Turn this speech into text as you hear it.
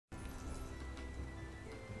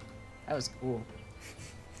That was cool.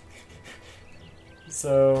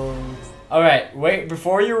 So, alright, wait,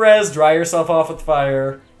 before you res, dry yourself off with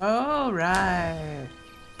fire. Oh, right.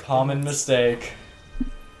 Common mistake.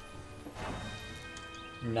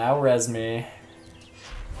 Now res me.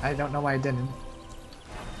 I don't know why I didn't.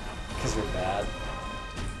 Because you're bad.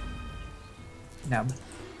 Nub.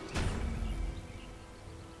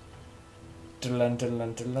 Dun, dun, dun,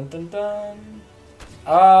 dun, dun, dun, dun.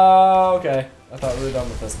 Oh, okay. I thought we were done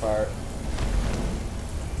with this part.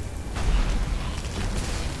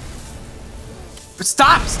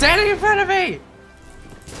 Stop standing in front of me!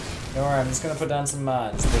 Don't worry, I'm just gonna put down some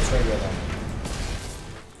mines. They trigger them.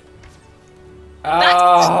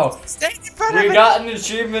 Oh! Stay in front of me! We got an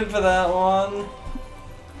achievement for that one.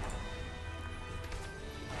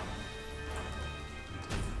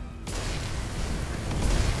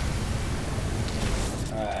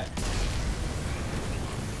 Alright.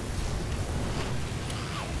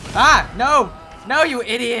 Ah! No! No, you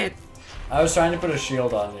idiot! I was trying to put a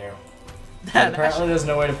shield on you. But apparently there's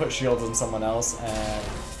no way to put shields on someone else, and...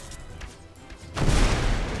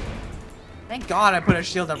 Thank God I put a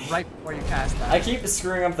shield up right before you cast that. I keep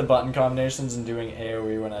screwing up the button combinations and doing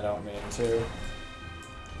AoE when I don't mean to.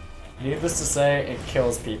 Needless to say, it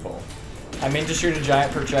kills people. I mean to shoot a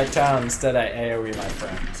giant projectile, instead I AoE my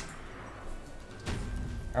friend.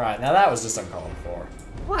 Alright, now that was just uncalled for.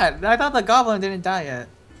 What? I thought the goblin didn't die yet.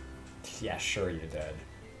 Yeah, sure you did.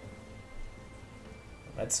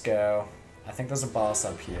 Let's go. I think there's a boss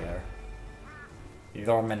up here.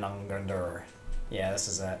 Mungandr. Yeah, this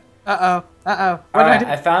is it. Uh-oh. Uh-oh. Alright,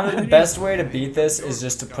 I found that the best way to beat this is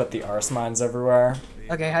just to put the arse mines everywhere.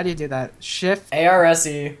 Okay, how do you do that? Shift?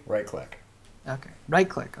 ARSE, right click. Okay. Right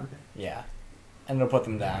click, okay. Yeah. And it'll put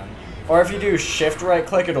them down. Or if you do shift right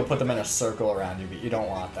click, it'll put them in a circle around you, but you don't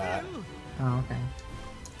want that. Oh, okay.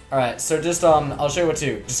 Alright, so just, I'll show you what to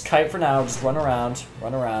do. Just kite for now, just run around,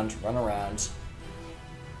 run around, run around.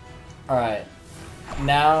 Alright.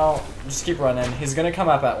 Now, just keep running. He's gonna come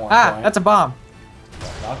up at one point. That's a bomb.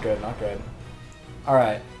 Not good, not good.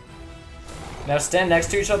 Alright. Now stand next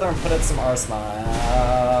to each other and put up some arse mine.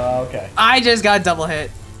 Okay. I just got double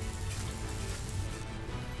hit.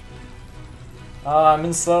 I'm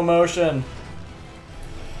in slow motion.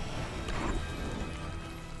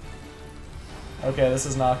 Okay, this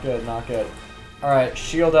is not good, not good. Alright,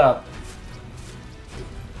 shield up.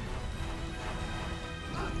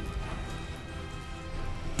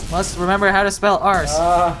 Must remember how to spell arse.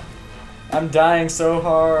 I'm dying so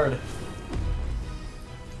hard.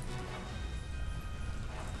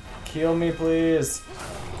 Kill me, please.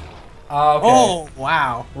 Okay. Oh,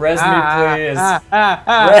 wow. Res me, please.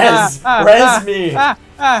 Res me.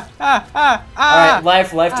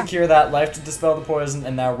 Alright, life to cure that, life to dispel the poison,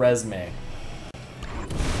 and now res me.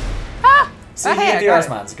 See, you get the arse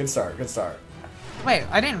mines. Good start, good start. Wait,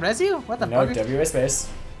 I didn't res you? What the No, fuck? WA space.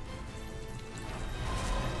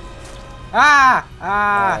 Alright,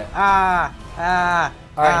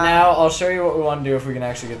 now I'll show you what we want to do if we can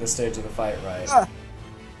actually get this stage of the fight right.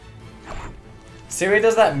 See how he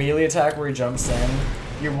does that melee attack where he jumps in?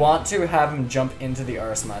 You want to have him jump into the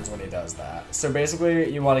arse mines when he does that. So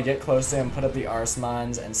basically, you want to get close to him, put up the arse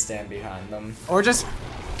mines, and stand behind them. Or just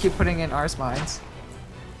keep putting in arse mines.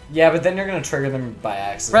 Yeah, but then you're going to trigger them by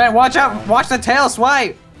accident. Brent, watch out! Watch the tail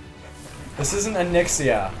swipe! This isn't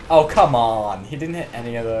Anixia. Oh, come on. He didn't hit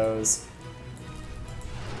any of those.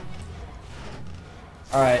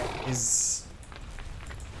 Alright, he's...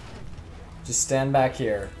 Just stand back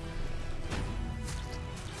here.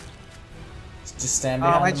 Just stand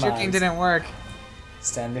behind the mines. Oh, my juking didn't work.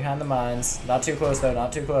 Stand behind the mines. Not too close, though.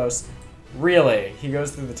 Not too close. Really? He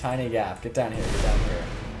goes through the tiny gap. Get down here. Get down here.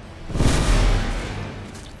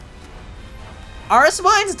 Arse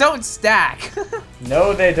mines don't stack.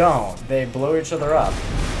 No, they don't. They blow each other up.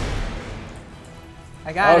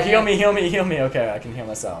 I got it. Oh, heal me, heal me, heal me. Okay, I can heal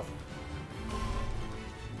myself.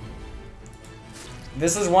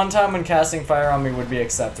 This is one time when casting fire on me would be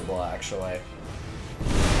acceptable, actually.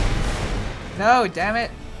 No, damn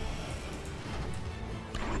it.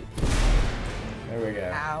 There we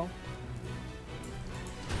go. Ow.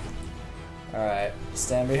 Alright,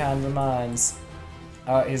 stand behind the mines.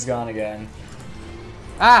 Oh, he's gone again.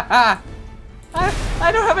 I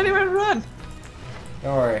don't have anywhere to run.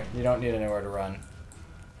 Don't worry, you don't need anywhere to run.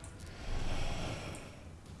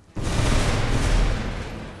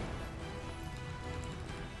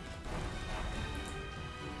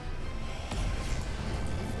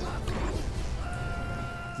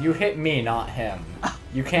 You hit me, not him.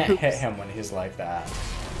 You can't hit him when he's like that.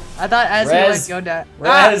 I thought as he went go down.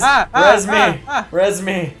 Res me! Res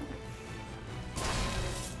me!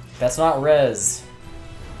 That's not res.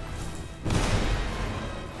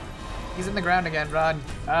 He's in the ground again. Run.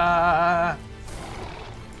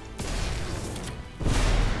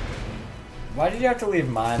 Why did you have to leave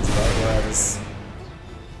mines right where I was?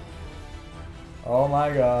 Oh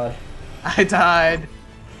my god. I died.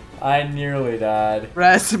 I nearly died.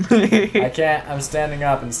 Res me. I can't. I'm standing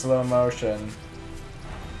up in slow motion.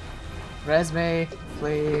 Res me,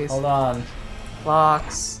 please. Hold on.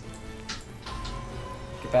 Blocks.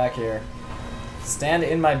 Get back here. Stand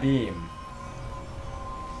in my beam.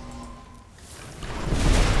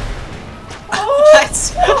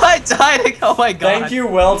 I died. Oh my god. Thank you,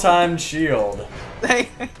 well-timed shield.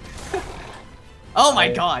 Oh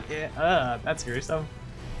my god. Yeah, that's gruesome.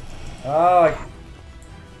 Oh.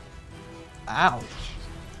 Ouch.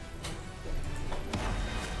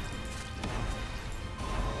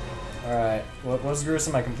 Alright. What was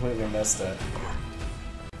gruesome? I completely missed it.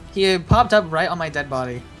 He popped up right on my dead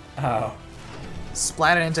body. Oh.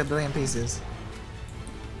 Splattered into a billion pieces.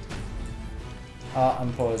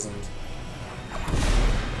 I'm poisoned.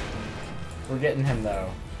 We're getting him though,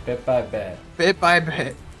 bit by bit. Bit by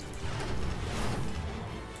bit.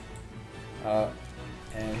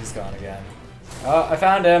 And he's gone again. Oh, I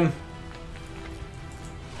found him!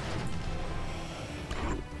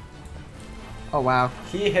 Oh wow.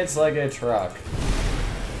 He hits like a truck.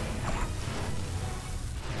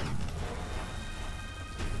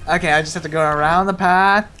 Okay, I just have to go around the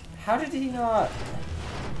path. How did he not?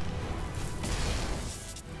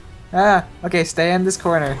 Okay, stay in this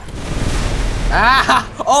corner.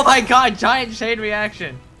 Oh my god, giant chain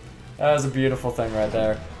reaction. That was a beautiful thing right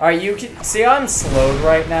there. Alright, you can see how I'm slowed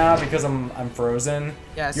right now because I'm frozen?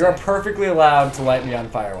 Yes. You're perfectly allowed to light me on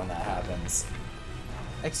fire when that happens.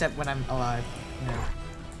 Except when I'm alive. No.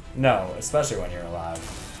 No, especially when you're alive.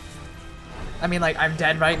 I mean, like, I'm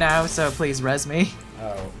dead right now, so please res me.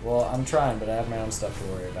 Oh, well, I'm trying, but I have my own stuff to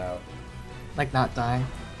worry about. Like, not dying.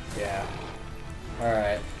 Yeah.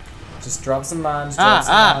 Alright. Just drop some mines, drop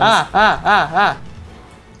some mines.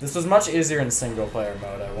 This was much easier in single player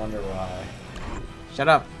mode, I wonder why. Shut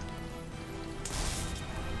up.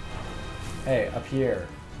 Hey, up here,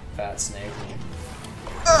 fat snake.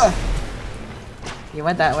 You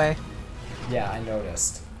went that way. Yeah, I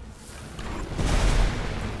noticed.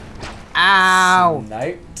 Ow!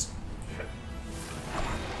 Sniped.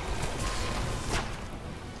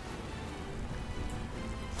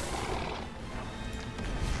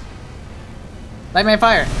 Light me on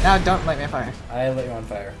fire. No, don't light me on fire. I lit you on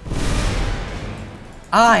fire.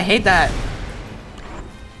 Ah, I hate that.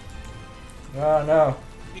 Oh no.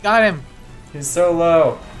 We got him. He's so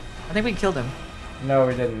low. I think we killed him. No,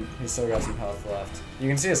 we didn't. He's still got some health left. You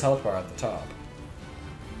can see his health bar at the top.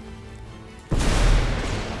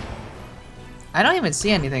 I don't even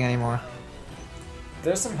see anything anymore.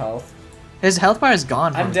 There's some health. His health bar is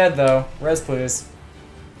gone. I'm dead though. Res please.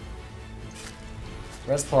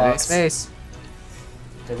 Res plots. Space.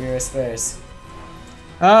 Give you a space.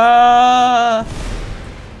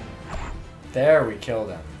 There, we killed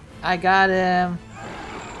him. I got him.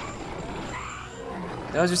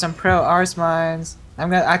 Those are some pro arse mines. I'm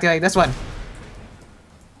gonna activate this one.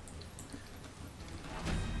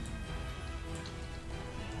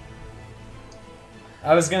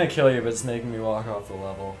 I was gonna kill you, but it's making me walk off the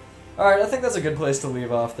level. Alright, I think that's a good place to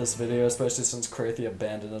leave off this video, especially since Kraethi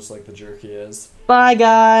abandoned us like the jerk he is. Bye,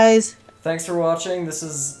 guys. Thanks for watching. This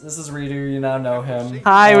is ReDu. You now know him.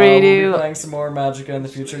 Hi, We'll ReDu. be playing some more Magicka in the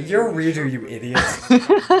future. You're ReDu, you idiot.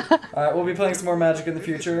 Alright, we'll be playing some more Magicka in the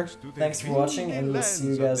future. Thanks for watching, and we'll see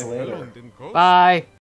you guys later. Bye.